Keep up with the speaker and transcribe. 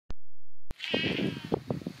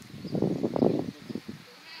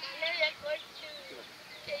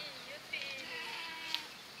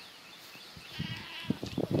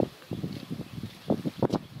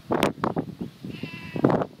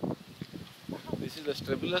This is the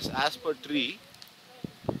Strebulus Asper tree.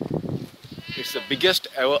 It's the biggest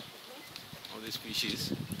ever of this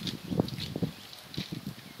species.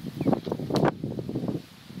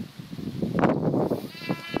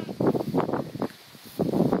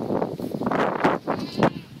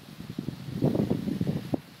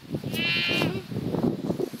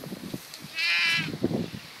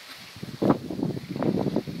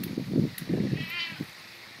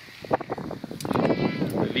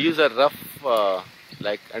 The leaves are rough,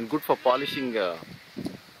 and good for polishing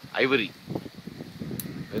ivory.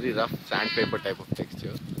 Very rough sandpaper type of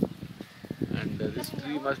texture. And this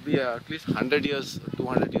tree must be at least 100 years,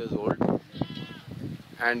 200 years old.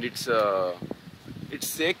 And its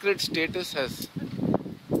sacred status has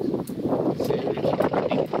saved it from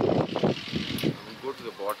cutting. We'll go to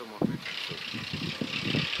the bottom of it.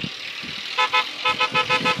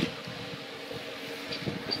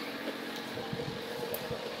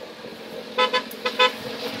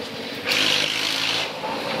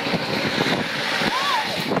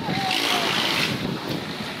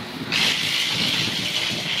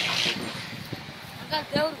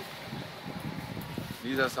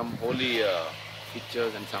 These are some holy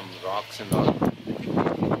pictures and some rocks and all.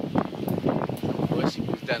 Worship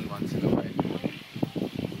is done once in a while.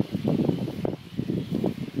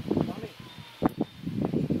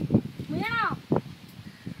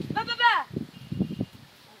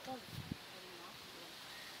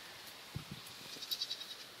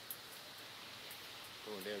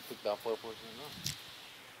 Oh, they took the upper portion, no?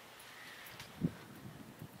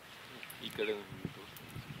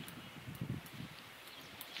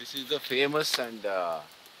 This is the famous and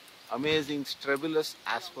amazing Strebulus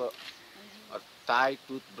Asper or Thai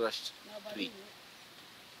toothbrush tree.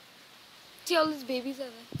 See, all these babies are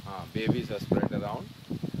there. Babies are spread around,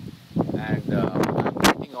 and I'm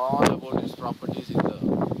writing all about its properties in the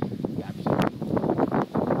capsule.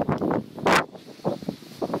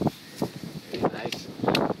 Very nice.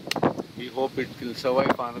 We hope it will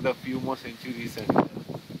survive for another few more centuries and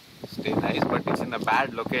stay nice, but it's in a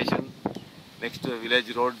bad location next to a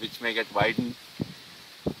village road which may get widened.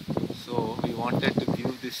 So we wanted to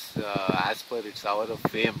give this Asper its hour of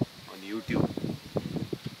fame on YouTube.